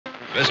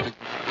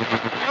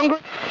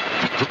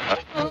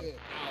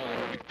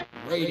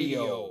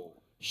Radio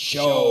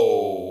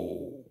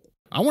Show.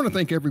 I want to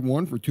thank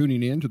everyone for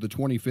tuning in to the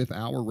 25th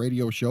Hour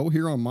Radio Show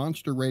here on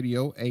Monster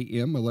Radio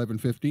AM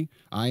 1150.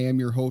 I am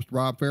your host,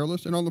 Rob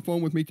Fairless, and on the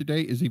phone with me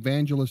today is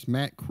Evangelist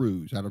Matt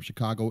Cruz out of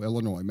Chicago,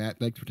 Illinois. Matt,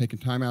 thanks for taking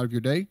time out of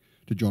your day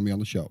to join me on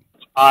the show.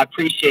 I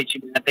appreciate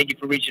you, man. Thank you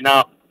for reaching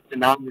out. It's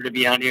an honor to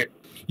be on here.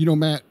 You know,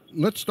 Matt,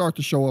 let's start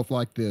the show off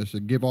like this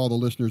and give all the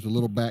listeners a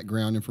little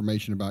background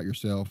information about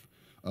yourself.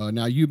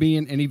 Now, you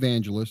being an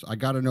evangelist, I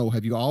got to know,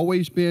 have you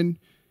always been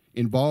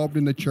involved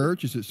in the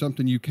church? Is it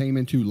something you came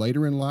into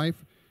later in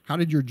life? How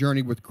did your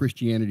journey with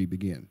Christianity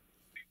begin?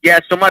 Yeah,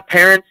 so my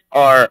parents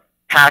are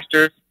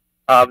pastors.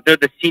 They're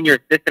the senior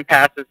assistant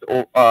pastors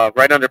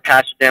right under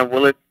Pastor Dan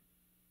Willis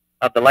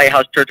of the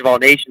Lighthouse Church of All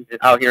Nations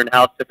out here in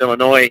Enlisted,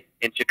 Illinois,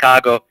 in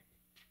Chicago.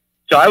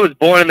 So I was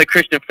born in the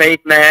Christian faith,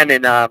 man,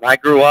 and I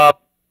grew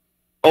up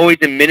always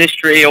in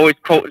ministry, always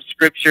quoting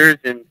scriptures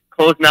and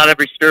closing out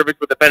every service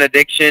with a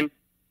benediction.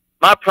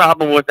 My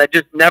problem was I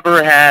just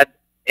never had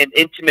an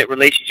intimate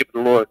relationship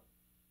with the Lord.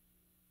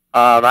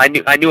 I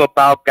knew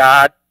about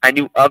God. I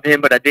knew of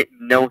Him, but I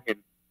didn't know Him.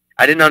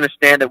 I didn't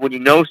understand that when you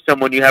know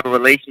someone, you have a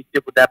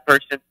relationship with that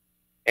person,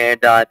 and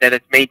that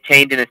it's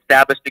maintained and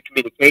established the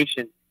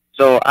communication.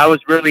 So I was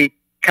really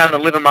kind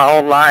of living my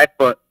own life,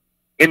 but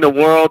in the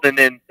world, and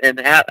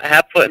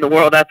half foot in the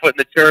world, half foot in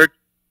the church.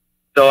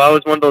 So I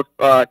was one of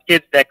those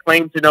kids that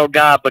claimed to know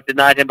God, but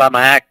denied Him by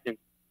my actions.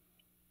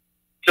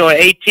 So at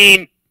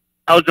 18,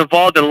 I was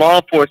involved in law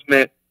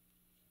enforcement.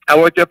 I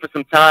worked there for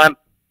some time.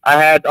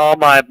 I had all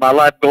my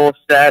life goals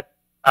set.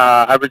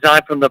 I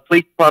resigned from the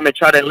police department,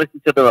 tried to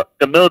listen to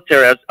the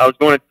military. I was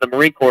going into the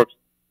Marine Corps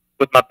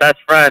with my best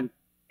friend.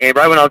 And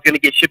right when I was going to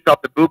get shipped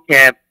off to boot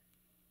camp,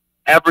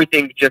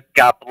 everything just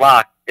got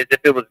blocked as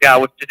if it was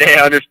God, which today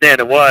I understand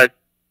it was.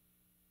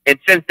 And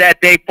since that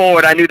day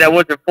forward, I knew that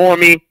wasn't for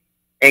me.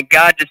 And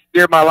God just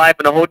steered my life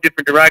in a whole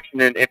different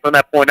direction. And from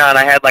that point on,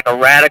 I had like a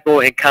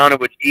radical encounter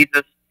with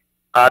Jesus.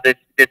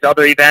 This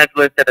other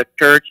evangelist at a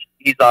church,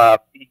 he runs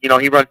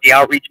the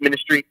outreach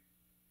ministry.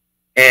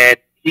 And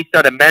he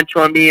started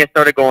mentoring me and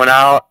started going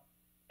out.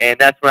 And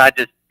that's when I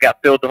just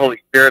got filled with the Holy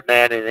Spirit,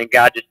 man. And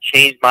God just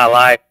changed my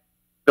life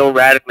so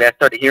radically. I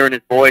started hearing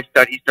His voice.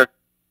 He started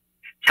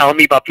telling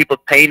me about people's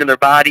pain in their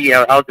body.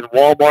 I was in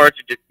wal-mart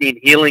and just seeing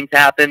healings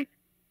happen.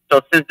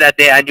 So since that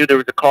day, I knew there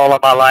was a call on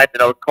my life,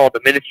 and I was called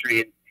to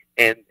ministry,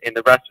 and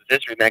the rest was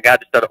history, man. God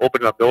just started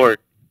opening up doors.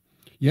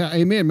 Yeah,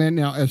 amen, man.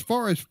 Now, as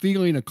far as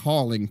feeling a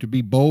calling to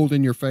be bold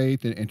in your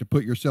faith and to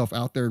put yourself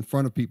out there in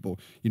front of people,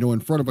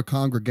 in front of a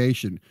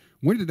congregation,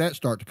 when did that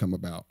start to come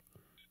about?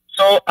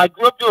 So I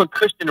grew up doing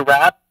Christian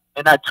rap,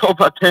 and I told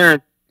my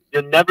parents,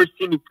 you'll never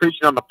see me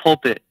preaching on the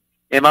pulpit.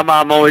 And my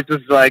mom always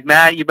was like,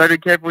 Matt, you better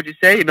be careful what you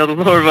say. The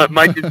Lord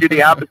might just do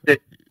the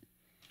opposite.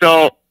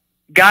 So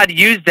God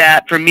used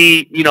that for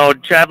me,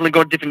 traveling,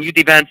 going to different youth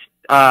events,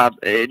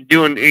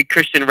 doing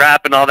Christian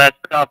rap and all that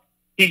stuff.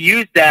 He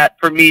used that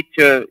for me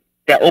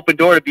that open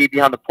door to be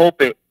behind the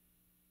pulpit.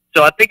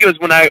 So I think it was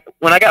when I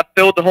got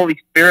filled with the Holy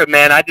Spirit,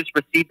 man, I just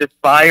received this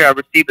fire. I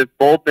received this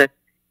boldness,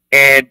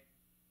 and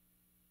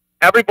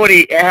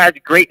everybody has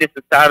greatness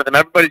inside of them.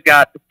 Everybody's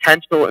got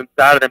potential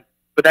inside of them,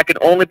 but that can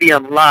only be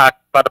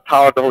unlocked by the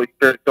power of the Holy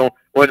Spirit. So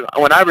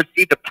when I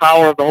received the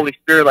power of the Holy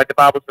Spirit, like the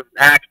Bible says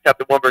in Acts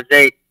chapter 1, verse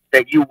 8,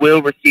 that you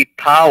will receive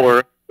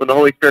power when the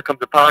Holy Spirit comes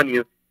upon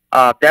you.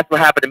 That's what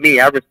happened to me.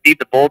 I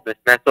received the boldness,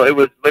 man. So it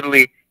was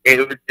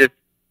just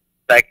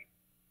like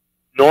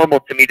normal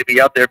to me to be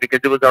out there because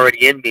it was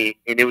already in me,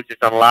 and it was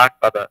just unlocked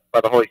by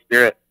the Holy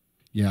Spirit.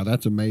 Yeah,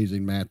 that's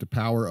amazing, Matt. The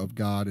power of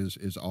God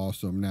is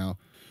awesome. Now,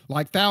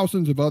 like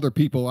thousands of other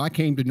people, I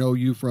came to know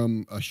you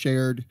from a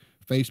shared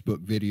Facebook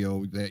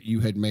video that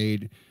you had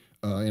made.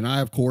 And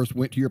I, of course,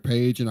 went to your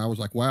page, and I was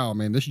like, wow,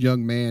 man, this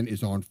young man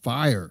is on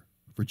fire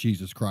for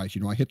Jesus Christ.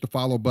 I hit the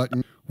follow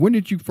button. When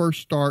did you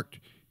first start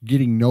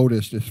getting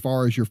noticed as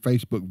far as your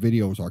Facebook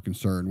videos are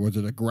concerned? Was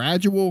it a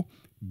gradual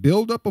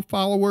buildup of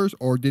followers,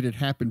 or did it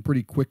happen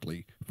pretty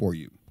quickly for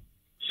you?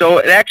 So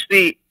it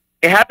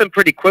happened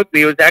pretty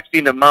quickly. It was actually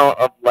an amount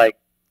of like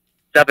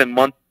a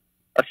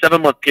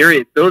 7-month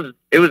period. So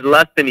it was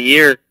less than a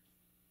year.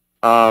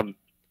 You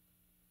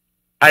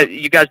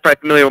guys are probably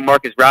familiar with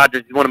Marcus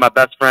Rogers. He's one of my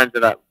best friends,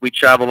 and we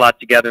travel a lot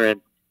together.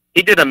 And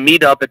he did a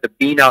meetup at the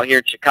Bean out here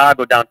in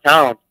Chicago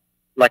downtown,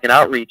 like an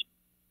outreach.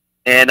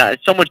 And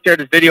someone shared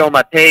this video on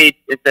my page.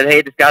 It said,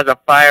 hey, this guy's on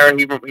fire.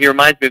 He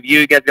reminds me of you.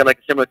 You guys got like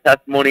a similar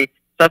testimony.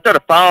 So I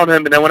started following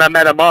him, and then when I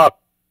met him up,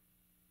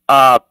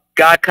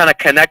 God kind of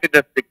connected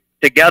us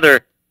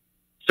together.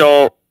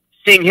 So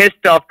seeing his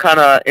stuff kind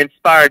of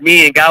inspired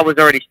me, and God was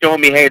already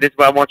showing me, hey, this is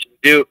what I want you to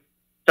do.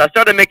 So I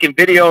started making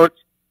videos,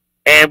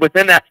 and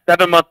within that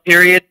 7-month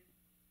period,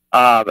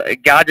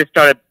 God just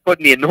started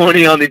putting the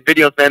anointing on these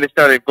videos, man. They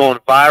started going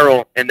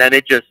viral, and then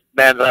it just,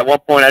 man, at one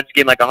point I just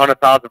gained like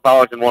 100,000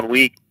 followers in 1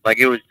 week. Like,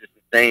 it was just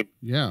insane.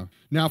 Yeah.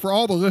 Now, for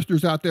all the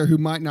listeners out there who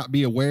might not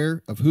be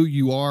aware of who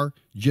you are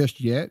just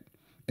yet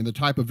and the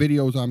type of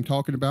videos I'm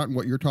talking about and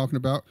what you're talking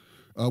about,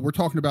 We're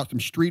talking about some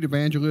street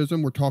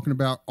evangelism. We're talking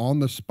about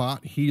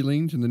on-the-spot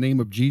healings in the name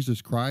of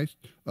Jesus Christ.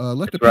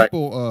 Let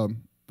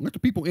the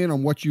people in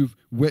on what you've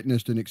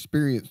witnessed and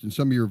experienced in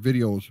some of your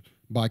videos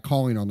by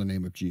calling on the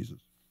name of Jesus.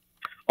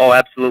 Oh,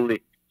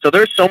 absolutely. So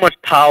there's so much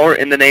power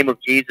in the name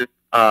of Jesus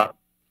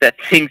that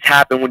things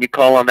happen when you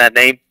call on that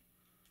name.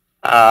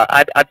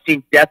 I've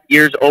seen deaf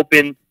ears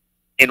open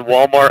in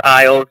Walmart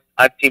aisles.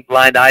 I've seen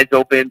blind eyes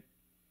open.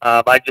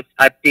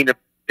 I've seen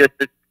just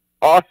this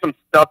awesome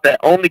stuff that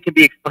only can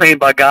be explained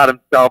by God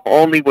himself,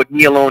 only what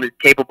he alone is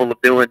capable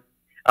of doing.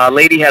 A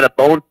lady had a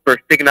bone spur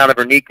sticking out of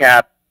her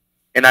kneecap,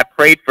 and I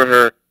prayed for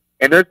her.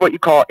 And there's what you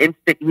call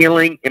instant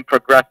healing and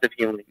progressive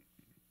healing.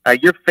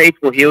 Your faith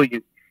will heal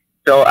you.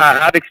 So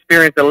I've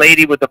experienced a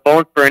lady with a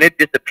bone spur, and it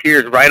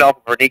disappears right off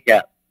of her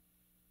kneecap.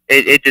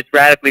 It just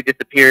radically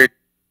disappeared.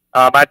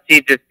 I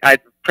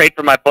prayed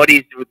for my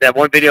buddies with that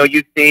one video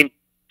you've seen.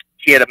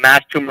 She had a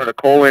mass tumor in her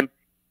colon.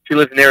 She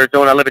lives in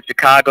Arizona. I live in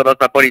Chicago. That was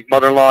my buddy's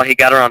mother-in-law. He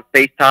got her on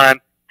FaceTime.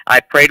 I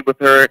prayed with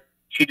her.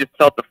 She just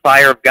felt the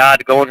fire of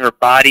God go in her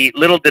body.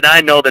 Little did I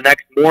know the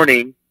next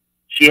morning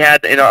she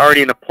had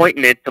already an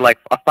appointment to like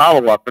a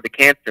follow-up for the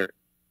cancer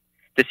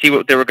to see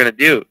what they were going to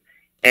do.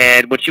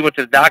 And when she went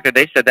to the doctor,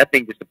 they said that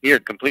thing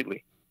disappeared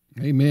completely.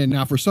 Amen.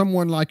 Now, for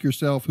someone like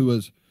yourself who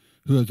has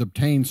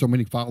obtained so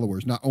many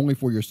followers, not only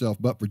for yourself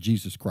but for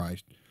Jesus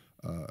Christ,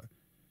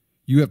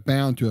 you have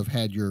bound to have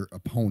had your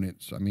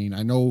opponents. I mean,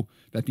 I know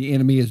that the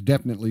enemy is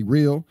definitely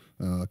real.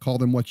 Call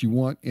them what you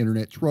want,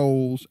 internet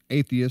trolls,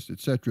 atheists,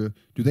 etc.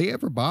 Do they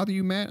ever bother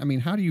you, Matt? I mean,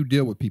 how do you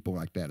deal with people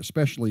like that,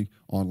 especially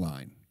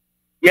online?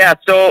 Yeah,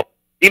 so,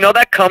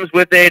 that comes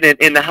with it,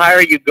 and the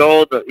higher you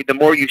go, the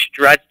more you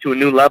stretch to a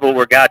new level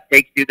where God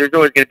takes you. There's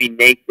always going to be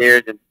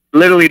naysayers, and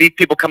literally these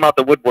people come out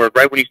the woodwork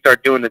right when you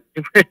start doing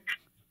it,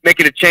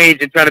 making a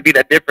change and trying to be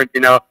that different,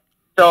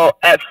 So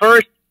at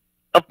first,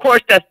 of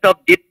course, that stuff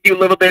gets you a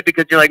little bit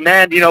because you're like,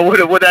 man, what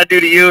did I do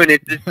to you? And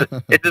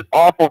it's just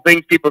awful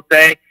things people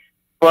say.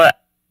 But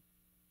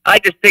I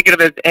just think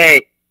of it as,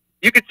 hey,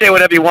 you can say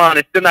whatever you want.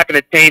 It's still not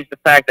going to change the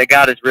fact that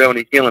God is real and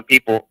he's healing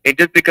people. And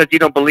just because you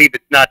don't believe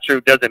it's not true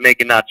doesn't make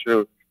it not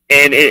true.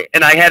 And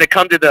I had to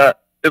come to the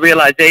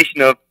realization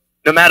of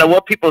no matter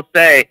what people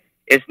say,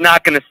 it's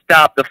not going to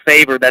stop the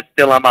favor that's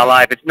still on my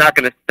life. It's not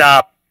going to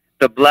stop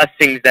the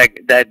blessings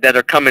that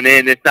are coming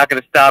in. It's not going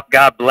to stop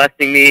God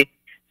blessing me.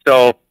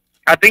 So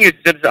I think it's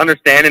just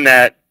understanding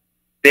that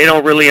they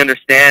don't really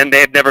understand. They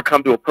have never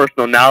come to a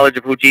personal knowledge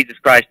of who Jesus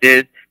Christ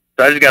is.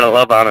 So I just got to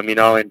love on them,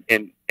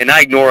 and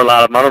I ignore a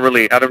lot of them. I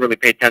don't really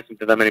pay attention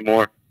to them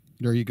anymore.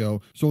 There you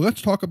go. So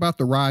let's talk about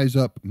the Rise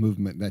Up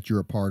movement that you're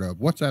a part of.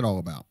 What's that all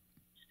about?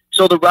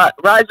 So the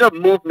Rise Up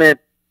movement,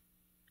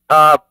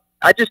 I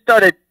just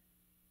started.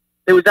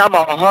 It was on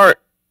my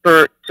heart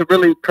to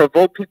really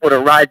provoke people to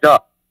rise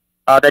up.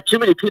 That too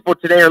many people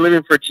today are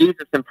living for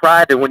Jesus in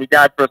private when he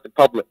died for us in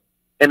public.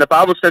 And the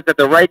Bible says that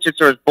the righteous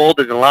are as bold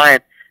as a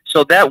lion.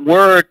 So that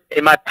word, me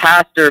and my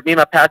pastor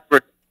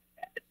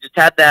just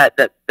had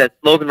that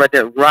slogan right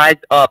there, Rise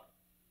Up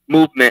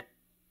movement.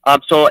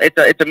 So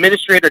it's a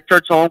ministry at a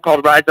church home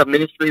called Rise Up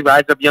Ministry,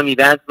 Rise Up Young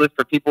Evangelist,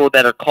 for people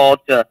that are called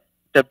to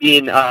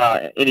being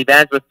an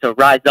evangelist, to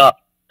rise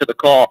up to the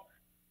call.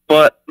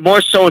 But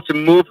more so, it's a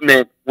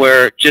movement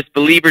where just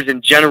believers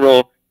in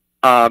general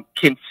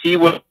can see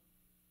what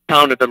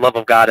counted the love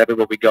of God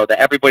everywhere we go, that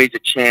everybody's a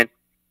chance,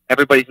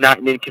 everybody's not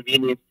an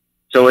inconvenience.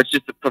 So it's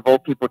just to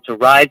provoke people to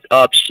rise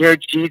up, share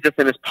Jesus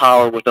and his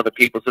power with other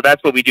people. So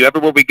that's what we do.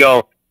 Everywhere we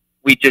go,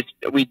 we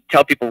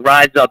tell people,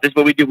 rise up. This is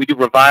what we do. We do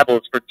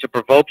revivals to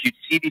provoke you.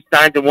 See these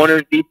signs and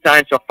wonders. These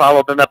signs shall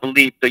follow them that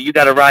believe. So you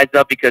got to rise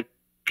up because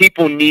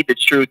people need the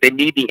truth. They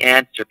need the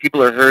answer.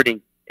 People are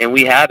hurting, and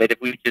we have it if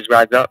we just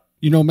rise up.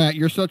 Matt,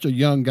 you're such a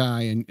young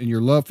guy, and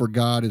your love for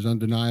God is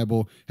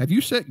undeniable. Have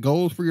you set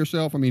goals for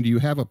yourself? I mean, do you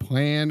have a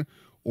plan,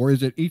 or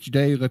is it each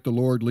day let the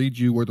Lord lead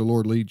you where the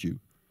Lord leads you?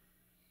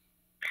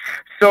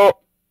 So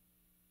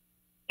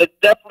it's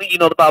definitely,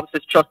 the Bible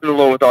says, trust in the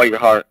Lord with all your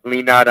heart.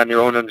 Lean not on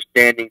your own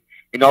understanding.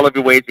 In all of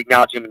your ways,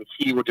 acknowledge him, and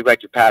he will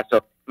direct your path.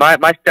 So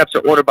my steps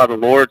are ordered by the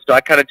Lord, so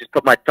I kind of just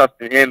put my trust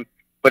in him.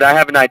 But I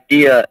have an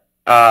idea,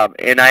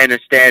 and I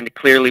understand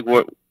clearly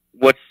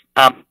what's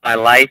on my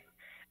life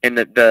and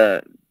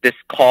this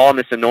call and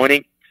this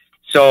anointing.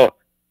 So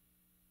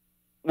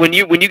when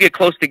you get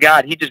close to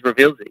God, he just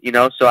reveals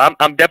it, So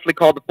I'm definitely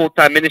called to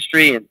full-time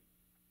ministry, and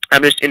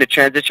I'm just in a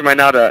transition right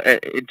now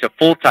into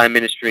full-time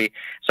ministry.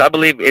 So I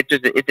believe it's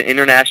an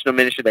international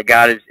ministry that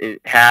God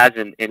has,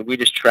 and we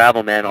just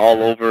travel, man,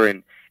 all over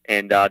and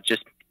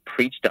just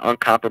preach the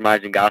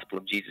uncompromising gospel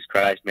of Jesus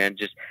Christ, man.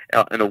 Just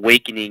an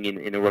awakening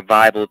and a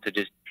revival to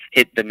just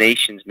hit the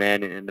nations,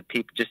 man, and the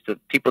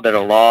people that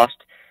are lost,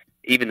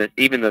 even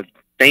the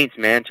saints,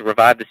 man, to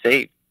revive the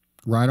saved.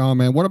 Right on,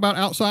 man. What about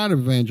outside of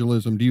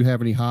evangelism? Do you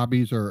have any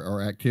hobbies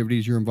or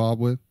activities you're involved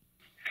with?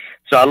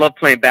 So I love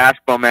playing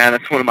basketball, man.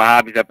 That's one of my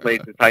hobbies. I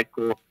played since high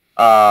school.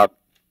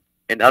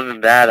 And other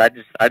than that,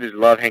 I just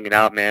love hanging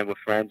out, man, with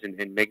friends and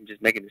making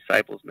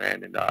disciples,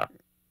 man.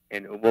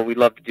 And what we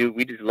love to do,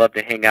 we just love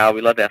to hang out.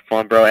 We love to have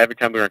fun, bro. Every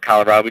time we were in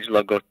Colorado, we just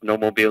love to go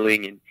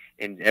snowmobiling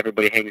and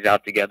everybody hangs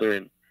out together,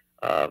 and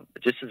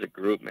just as a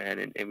group,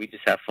 man, and we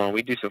just have fun.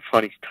 We do some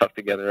funny stuff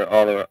together,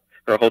 our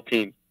whole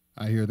team.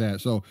 I hear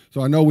that. So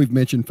I know we've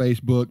mentioned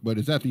Facebook, but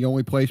is that the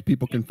only place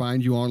people can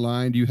find you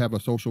online? Do you have a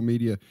social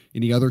media,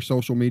 any other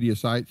social media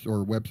sites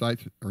or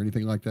websites or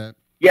anything like that?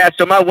 Yeah,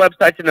 so my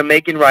website's in the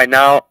making right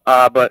now,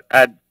 but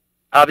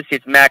obviously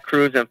it's Matt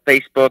Cruz on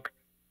Facebook,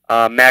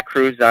 Matt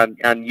Cruz on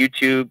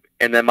YouTube,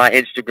 and then my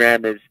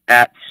Instagram is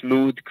at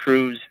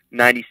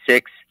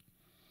smoothcruise96.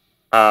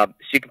 So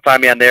you can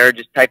find me on there.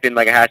 Just type in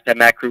like a hashtag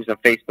Matt Cruz on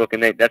Facebook,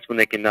 and that's when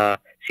they can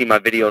see my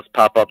videos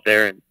pop up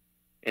there. And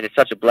it's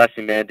such a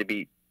blessing, man, to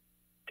be,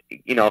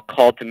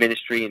 called to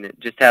ministry and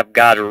just have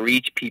God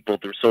reach people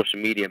through social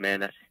media,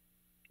 man.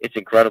 It's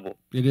incredible.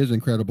 It is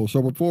incredible. So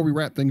before we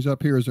wrap things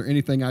up here, is there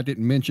anything I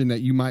didn't mention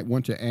that you might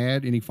want to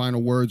add? Any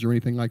final words or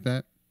anything like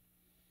that?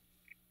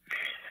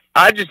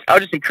 I'll just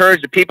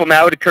encourage the people,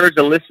 man. I would encourage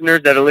the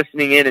listeners that are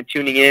listening in and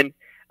tuning in,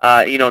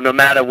 no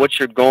matter what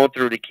you're going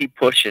through, to keep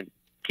pushing.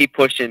 Keep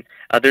pushing.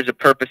 There's a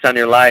purpose on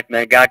your life,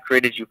 man. God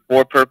created you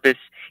for purpose.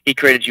 He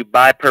created you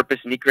by purpose,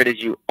 and He created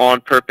you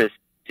on purpose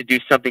to do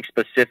something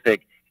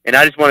specific. And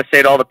I just want to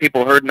say to all the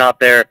people hurting out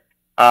there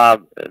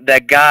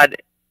that God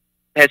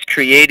has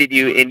created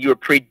you, and you were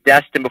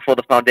predestined before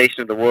the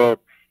foundation of the world.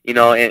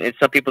 And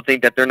some people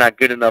think that they're not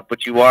good enough,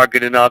 but you are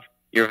good enough.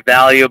 You're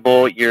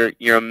valuable.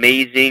 You're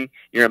amazing.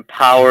 You're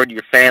empowered.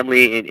 Your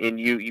family, and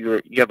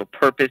you have a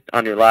purpose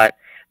on your life.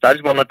 So I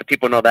just want to let the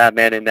people know that,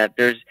 man, and that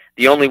there's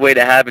the only way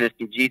to heaven is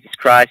through Jesus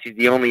Christ. He's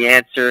the only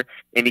answer,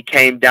 and He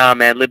came down,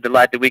 man, lived a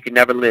life that we could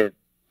never live,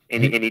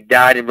 and He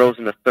died and rose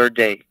on the third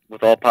day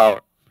with all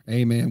power.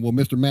 Amen. Well,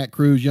 Mr. Matt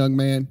Cruz, young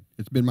man,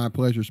 it's been my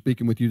pleasure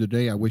speaking with you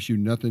today. I wish you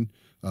nothing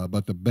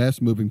but the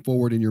best moving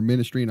forward in your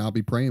ministry, and I'll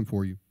be praying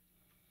for you.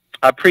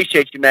 I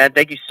appreciate you, man.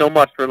 Thank you so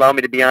much for allowing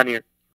me to be on here.